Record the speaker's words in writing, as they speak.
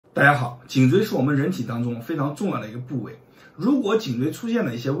大家好，颈椎是我们人体当中非常重要的一个部位。如果颈椎出现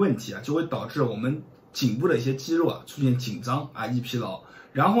了一些问题就会导致我们颈部的一些肌肉出现紧张易疲劳，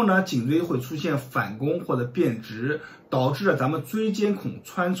然后呢，颈椎会出现反弓或者变直，导致了咱们椎间孔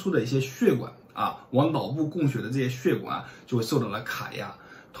穿出的一些血管往脑部供血的这些血管就会受到了卡压。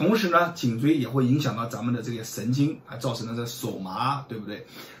同时呢，颈椎也会影响到咱们的这个神经造成的这手麻，对不对？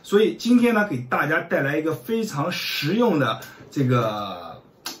所以今天呢，给大家带来一个非常实用的这个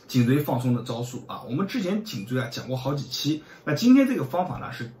颈椎放松的招数我们之前颈椎讲过好几期，那今天这个方法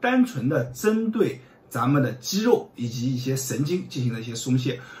呢是单纯的针对咱们的肌肉以及一些神经进行了一些松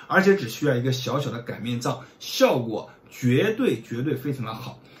懈，而且只需要一个小小的擀面杖，效果绝对非常的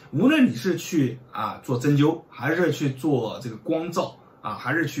好。无论你是去做针灸，还是去做这个光照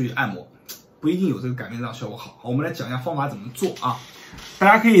还是去按摩，不一定有这个擀面杖效果好。我们来讲一下方法怎么做大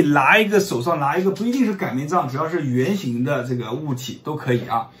家可以手上拿一个，不一定是擀面杖，只要是圆形的这个物体都可以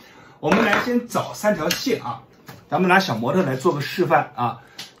我们来先找3条线咱们拿小模特来做个示范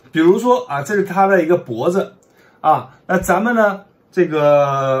比如说这是它的一个脖子那咱们呢这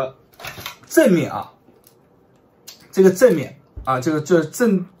个正面这个正面这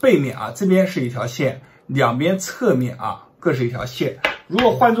正背面这边是一条线，两边侧面各是一条线。如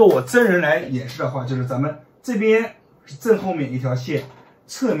果换作我真人来演示的话，就是咱们这边是正后面一条线，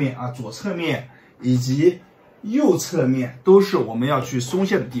侧面左侧面以及右侧面都是我们要去松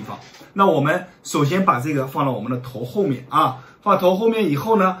懈的地方。那我们首先把这个放到我们的头后面放头后面以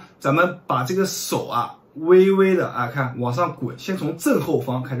后呢，咱们把这个手微微的看往上滚，先从正后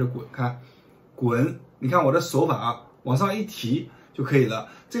方开始滚，看滚，你看我的手法往上一提就可以了。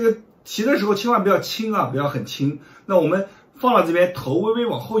这个提的时候千万不要轻不要很轻。那我们放到这边，头微微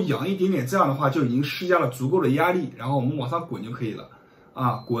往后仰一点点，这样的话就已经施加了足够的压力，然后我们往上滚就可以了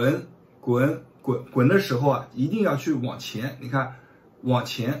滚的时候一定要去往前，你看往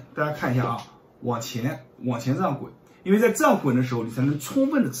前，大家看一下往前这样滚，因为在这样滚的时候，你才能充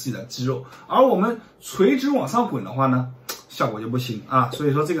分的刺激到肌肉。而我们垂直往上滚的话呢，效果就不行所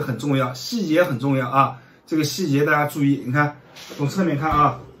以说这个很重要，细节很重要这个细节大家注意。你看从侧面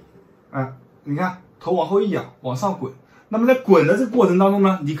看你看头往后一仰，往上滚。那么在滚的这个过程当中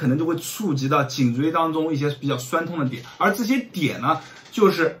呢，你可能就会触及到颈椎当中一些比较酸痛的点，而这些点呢，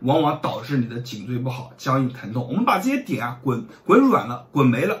就是往往导致你的颈椎不好、僵硬、疼痛。我们把这些点滚软了、滚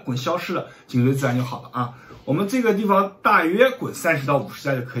没了、滚消失了，颈椎自然就好了我们这个地方大约滚30到50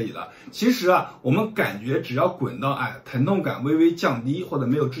下就可以了。其实我们感觉只要滚到疼痛感微微降低，或者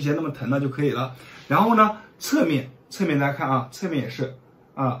没有之前那么疼了就可以了。然后呢，侧面大家看侧面也是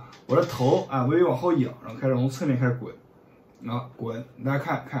我的头微微往后仰，然后开始从侧面开始滚滚，大家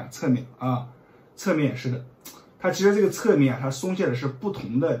看侧面侧面也是的。它其实这个侧面它松懈的是不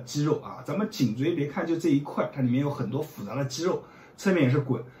同的肌肉咱们颈椎别看就这一块，它里面有很多复杂的肌肉。侧面也是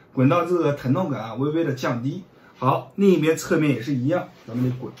滚到这个疼痛感微微的降低。好，另一边侧面也是一样，咱们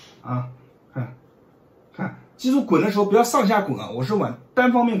就滚看，记住滚的时候不要上下滚我是往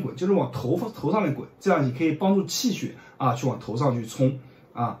单方面滚，就是往头上面滚，这样你可以帮助气血去往头上去冲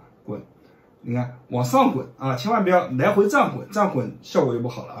滚。你看往上滚千万不要来回这样滚，这样滚效果就不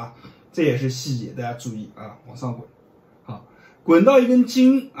好了这也是细节，大家注意往上滚。好，滚到一根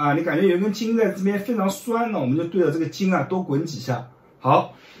筋你感觉有一根筋在这边非常酸，那我们就对着这个筋多滚几下。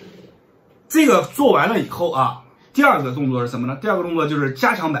好，这个做完了以后第二个动作是什么呢？第二个动作就是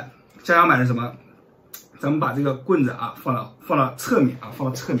加强版。加强版是什么？咱们把这个棍子放到侧面放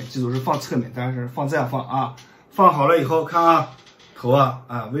到侧面，记住是放侧面，大家是放这样放放好了以后看头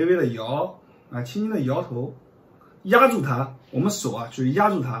微微的摇轻轻的摇头，压住它。我们手去压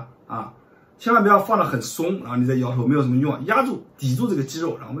住它千万不要放得很松，然后你再摇头没有什么用压住抵住这个肌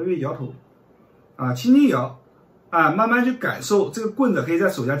肉，然后微微摇头轻轻摇慢慢去感受这个棍子可以在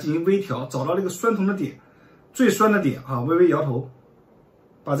手下进行微调，找到这个酸疼的点，最酸的点微微摇头，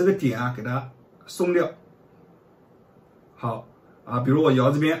把这个点给它松掉。好比如我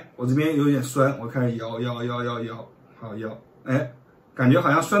摇这边，我这边有点酸，我开始摇，好摇，感觉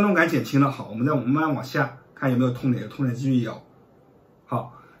好像酸痛感减轻了。好，我们再慢慢往下看有没有痛点，有痛点继续摇。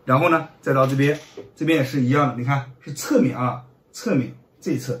好，然后呢再到这边也是一样的，你看是侧面侧面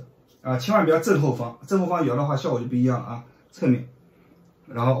这一侧千万不要正后方，正后方摇的话效果就不一样了侧面，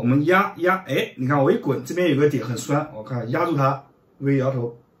然后我们压你看我一滚，这边有个点很酸，我看压住它，微摇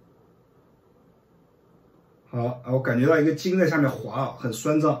头。好我感觉到一个筋在下面滑很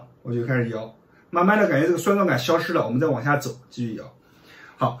酸胀，我就开始摇，慢慢的感觉这个酸胀感消失了，我们再往下走继续摇。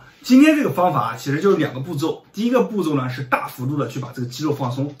好，今天这个方法其实就是2个步骤。第一个步骤呢是大幅度的去把这个肌肉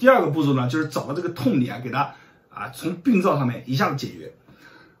放松，第二个步骤呢就是找到这个痛点给它从病灶上面一下子解决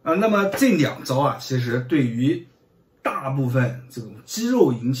那么这2招其实对于大部分这种肌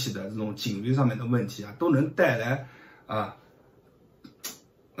肉引起的这种颈椎上面的问题啊，都能带来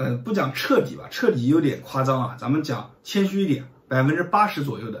不讲彻底吧，彻底有点夸张啊，咱们讲谦虚一点，80%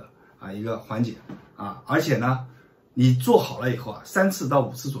左右的一个缓解啊，而且呢，你做好了以后啊，3次到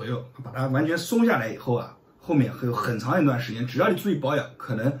5次左右，把它完全松下来以后啊，后面还有很长一段时间，只要你注意保养，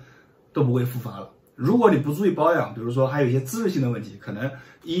可能都不会复发了。如果你不注意保养，比如说还有一些姿势性的问题，可能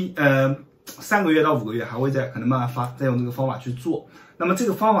3个月到5个月还会可能慢慢发，再用这个方法去做。那么这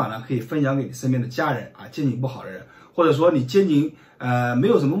个方法呢，可以分享给你身边的家人啊，肩颈不好的人，或者说你肩颈没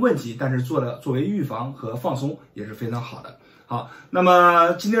有什么问题，但是作为预防和放松也是非常好的。好，那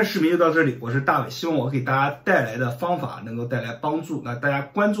么今天的视频就到这里，我是大伟，希望我给大家带来的方法能够带来帮助。那大家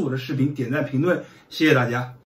关注我的视频，点赞评论，谢谢大家。